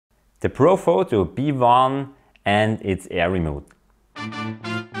the Profoto B1 and its Air Remote.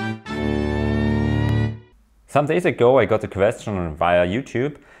 Some days ago I got a question via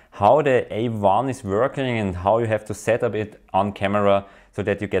YouTube how the A1 is working and how you have to set up it on camera so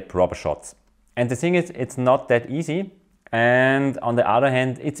that you get proper shots. And the thing is, it's not that easy, and on the other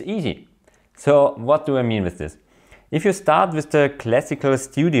hand it's easy. So what do I mean with this? If you start with the classical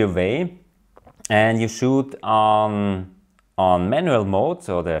studio way and you shoot on manual mode,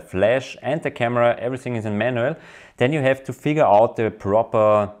 so the flash and the camera, everything is in manual, then you have to figure out the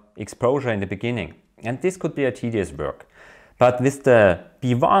proper exposure in the beginning. And this could be a tedious work. But with the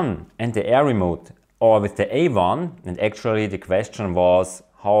B1 and the Air Remote, or with the A1, and actually the question was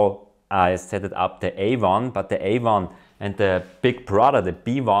how I set it up, the A1, but the A1 and the big brother, the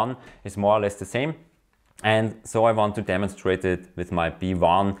B1, is more or less the same. And so I want to demonstrate it with my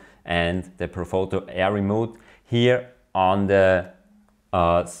B1 and the Profoto Air Remote here on the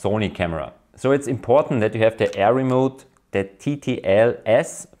Sony camera. So it's important that you have the Air Remote, the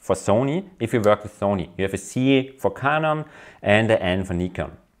TTL-S for Sony, if you work with Sony. You have a C for Canon and the N for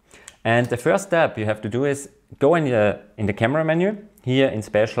Nikon. And the first step you have to do is go in the camera menu, here in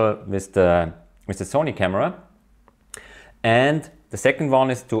special with the Sony camera. And the second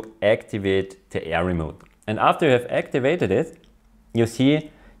one is to activate the Air Remote. And after you have activated it, you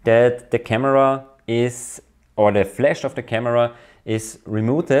see that the camera is, or the flash of the camera is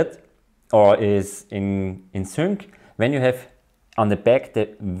remoted or is in sync when you have on the back the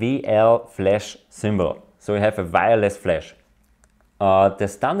VL flash symbol. So you have a wireless flash. The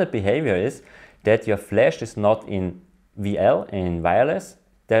standard behavior is that your flash is not in VL, in wireless,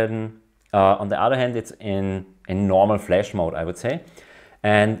 then on the other hand it's in normal flash mode, I would say.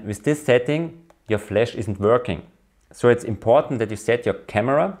 And with this setting, your flash isn't working. So it's important that you set your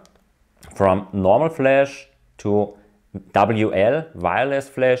camera from normal flash to WL, wireless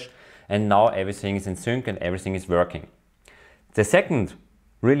flash, and now everything is in sync and everything is working. The second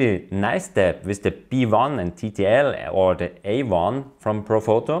really nice step with the B1 and TTL or the A1 from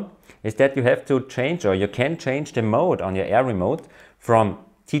Profoto is that you have to change, or you can change the mode on your Air Remote from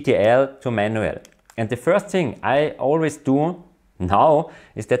TTL to manual. And the first thing I always do now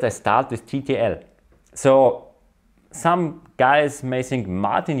is that I start with TTL. So some guys may think,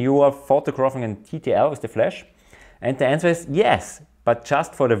 Martin, you are photographing in TTL with the flash? And the answer is yes, but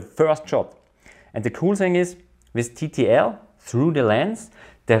just for the first shot. And the cool thing is, with TTL, through the lens,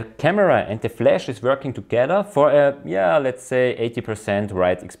 the camera and the flash is working together for a, let's say 80%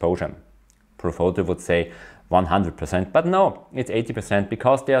 right exposure. Profoto would say 100%, but no, it's 80%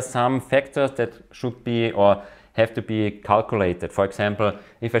 because there are some factors that should be or have to be calculated. For example,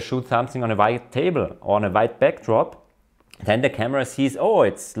 if I shoot something on a white table or on a white backdrop, then the camera sees, oh,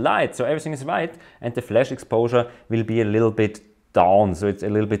 it's light, so everything is white, and the flash exposure will be a little bit down, so it's a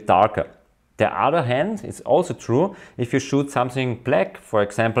little bit darker. The other hand, it's also true if you shoot something black, for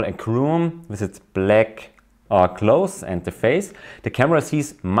example a groom with its black clothes and the face, the camera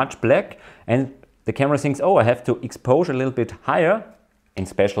sees much black and the camera thinks, oh, I have to expose a little bit higher, in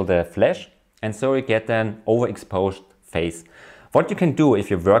special the flash, and so you get an overexposed face. What you can do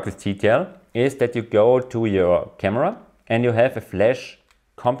if you work with TTL is that you go to your camera and you have a flash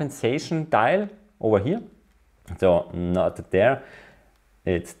compensation dial over here. So not there,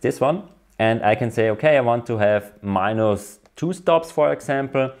 it's this one. And I can say, okay, I want to have -2 stops, for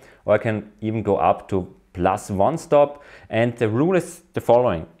example, or I can even go up to +1 stop. And the rule is the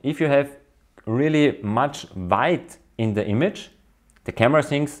following. If you have really much white in the image, the camera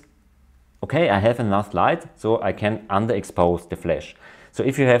thinks, okay, I have enough light, so I can underexpose the flash. So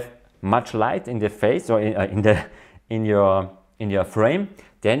if you have much light in the face or in your frame,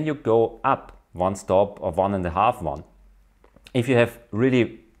 then you go up 1 stop or 1.5 one. If you have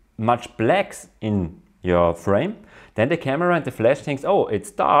really much blacks in your frame, then the camera and the flash thinks, oh, it's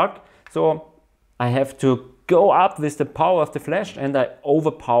dark, so I have to go up with the power of the flash and I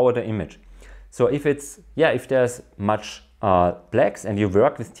overpower the image. So if it's, if there's much blacks and you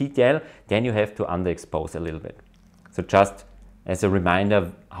work with TTL, then you have to underexpose a little bit. So just as a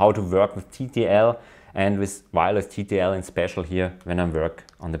reminder how to work with TTL and with wireless TTL in special here when I work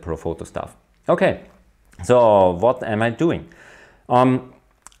on the Profoto stuff. Okay, so what am I doing?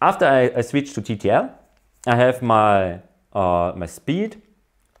 After I switch to TTL, I have my speed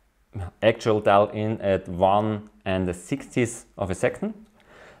actual dialed in at 1/60th of a second.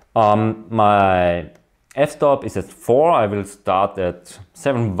 My f-stop is at 4, I will start at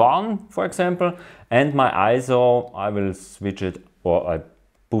 7.1 for example, and my ISO I will switch it, or I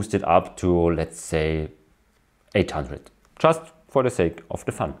boost it up to, let's say, 800, just for the sake of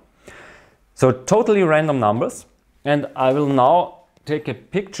the fun. So totally random numbers, and I will now take a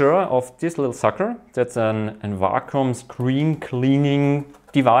picture of this little sucker. That's a vacuum screen cleaning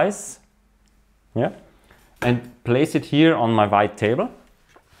device. Yeah. And place it here on my white table.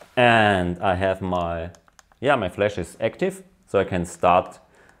 And I have my flash is active. So I can start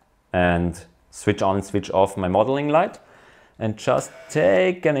and switch on and switch off my modeling light. And just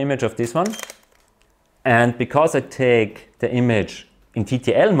take an image of this one. And because I take the image in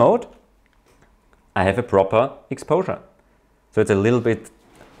TTL mode, I have a proper exposure. So it's a little bit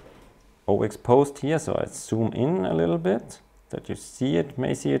overexposed here, so I zoom in a little bit, that you see it,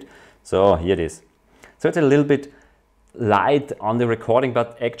 may see it. So here it is. So it's a little bit light on the recording,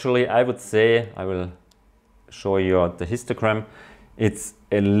 but actually I would say, I will show you the histogram, it's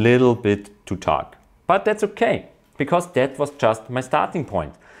a little bit too dark. But that's okay, because that was just my starting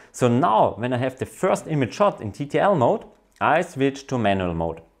point. So now, when I have the first image shot in TTL mode, I switch to manual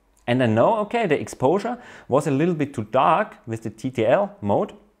mode. And I know, okay, the exposure was a little bit too dark with the TTL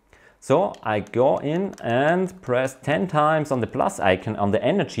mode. So I go in and press 10 times on the plus icon on the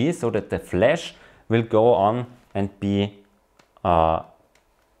energy so that the flash will go on and be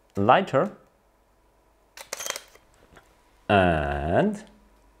lighter. And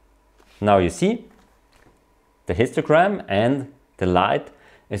now you see the histogram and the light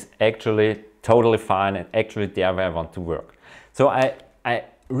is actually totally fine and actually there where I want to work. So I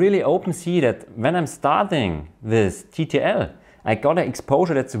really open see that when I'm starting with TTL, I got an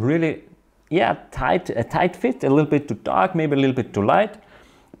exposure that's really, a tight fit, a little bit too dark, maybe a little bit too light.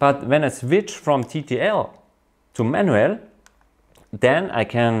 But when I switch from TTL to manual, then I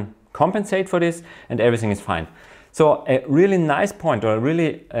can compensate for this and everything is fine. So a really nice point, or a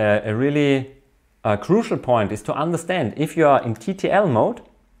really crucial point is to understand if you are in TTL mode,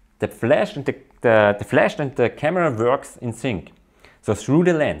 the flash and the camera works in sync. So through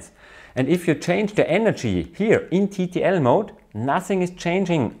the lens. And if you change the energy here in TTL mode, nothing is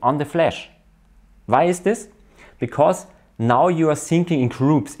changing on the flash. Why is this? Because now you are syncing in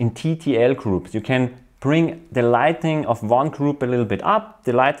groups, in TTL groups. You can bring the lighting of one group a little bit up,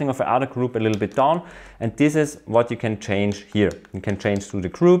 the lighting of the other group a little bit down. And this is what you can change here. You can change through the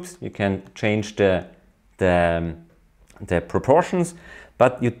groups, you can change the proportions,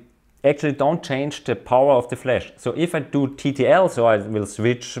 but you actually don't change the power of the flash. So if I do TTL, so I will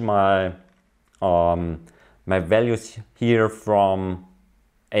switch my my values here from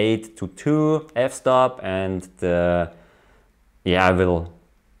 8 to 2 f-stop, and I will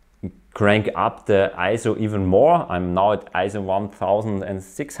crank up the ISO even more. I'm now at ISO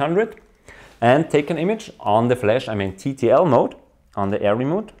 1600 and take an image on the flash. I'm in TTL mode on the Air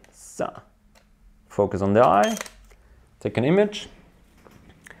Remote. So focus on the eye, take an image.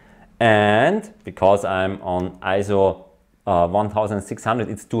 And because I'm on ISO 1600,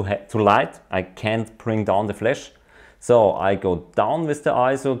 it's too light. I can't bring down the flash. So I go down with the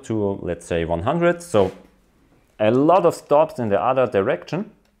ISO to, let's say, 100. So a lot of stops in the other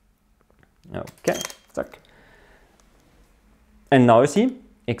direction. Okay, stuck. And now you see,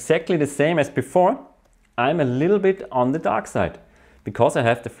 exactly the same as before. I'm a little bit on the dark side because I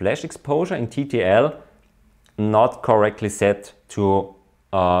have the flash exposure in TTL not correctly set to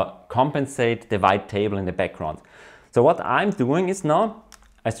compensate the white table in the background. So what I'm doing is now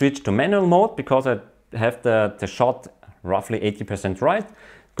I switch to manual mode because I have the shot roughly 80% right.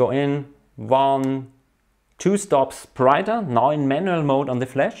 Go in 1, 2 stops brighter, now in manual mode on the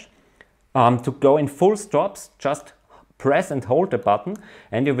flash. To go in full stops, just press and hold the button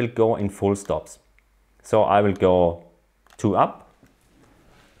and you will go in full stops. So I will go 2 up.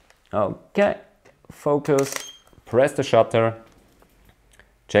 Okay, focus, press the shutter,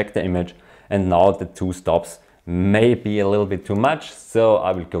 check the image, and now the 2 stops may be a little bit too much, so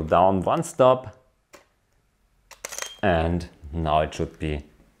I will go down 1 stop, and now it should be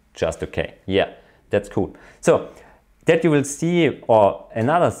just okay. Yeah, that's cool. So that you will see, or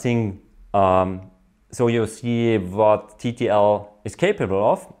another thing, so you see what TTL is capable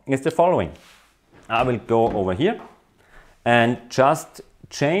of, is the following. I will go over here and just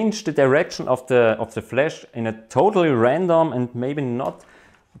change the direction of the flash in a totally random and maybe not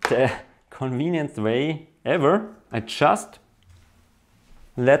the convenient way ever. I just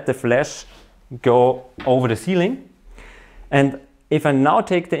let the flash go over the ceiling, and if I now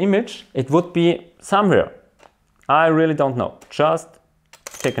take the image, it would be somewhere. I really don't know. Just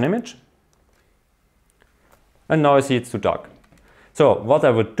take an image, and now I see it's too dark. So what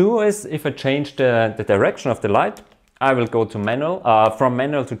I would do is, if I change the direction of the light, I will go to manual, from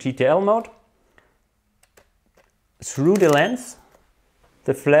manual to TTL mode. Through the lens,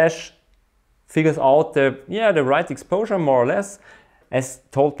 the flash figures out the right exposure more or less. as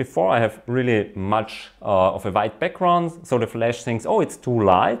told before, I have really much of a white background, so the flash thinks, oh, it's too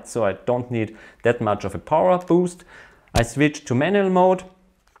light, so I don't need that much of a power boost. I switch to manual mode,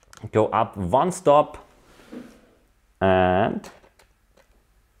 go up one stop and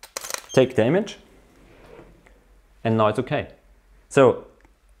take the image, and now it's okay. So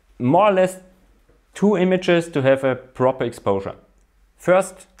more or less 2 images to have a proper exposure.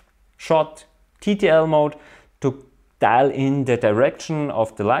 First shot, TTL mode, to dial in the direction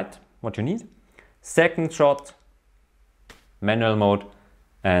of the light, what you need. Second shot, manual mode,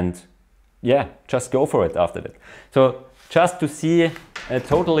 and yeah, just go for it after that. So just to see a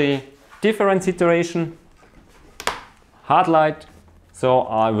totally different situation, hard light. So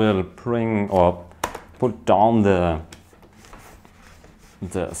I will bring or put down the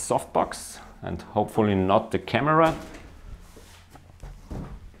softbox and hopefully not the camera.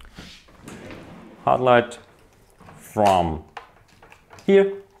 Hard light from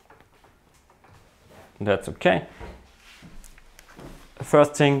here. That's okay.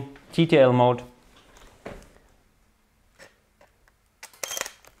 First thing, TTL mode.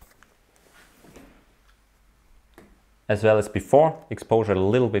 As well as before, exposure a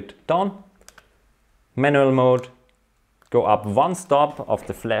little bit down. Manual mode, go up one stop of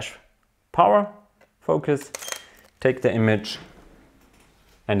the flash power, focus, take the image,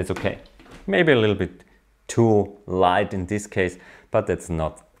 and it's okay. Maybe a little bit too light in this case, but that's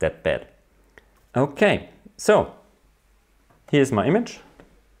not that bad. Okay, so here's my image.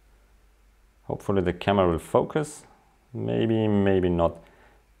 Hopefully the camera will focus. Maybe, maybe not.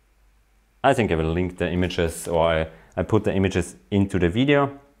 I think I will link the images, or I put the images into the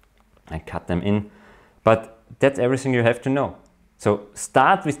video. I cut them in. But that's everything you have to know. So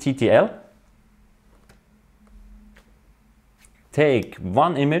start with TTL. Take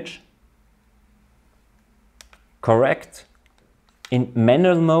one image, correct in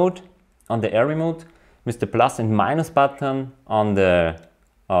manual mode on the Air Remote with the plus and minus button on the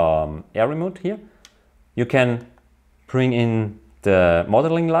Air Remote here. You can bring in the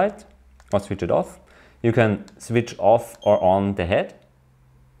modeling light or switch it off. You can switch off or on the head.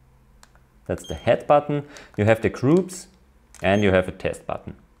 That's the head button. You have the groups and you have a test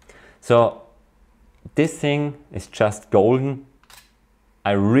button. So this thing is just golden.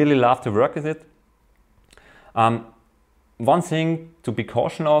 I really love to work with it. One thing to be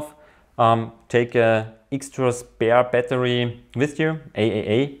cautious of, take a extra spare battery with you,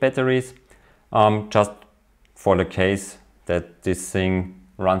 AAA batteries, just for the case that this thing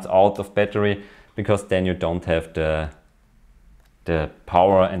runs out of battery, because then you don't have the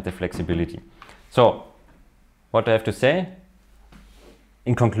power and the flexibility. So what I have to say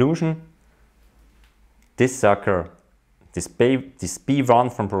in conclusion, this sucker, this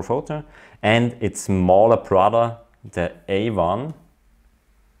B1 from Profoto and its smaller brother, the A1,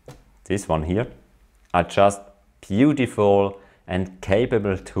 this one here, are just beautiful and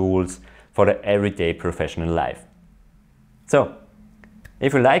capable tools for the everyday professional life. So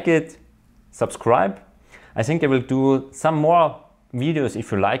if you like it, subscribe. I think I will do some more videos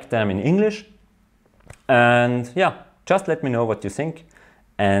if you like them in English. And yeah, just let me know what you think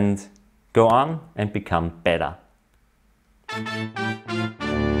and go on and become better.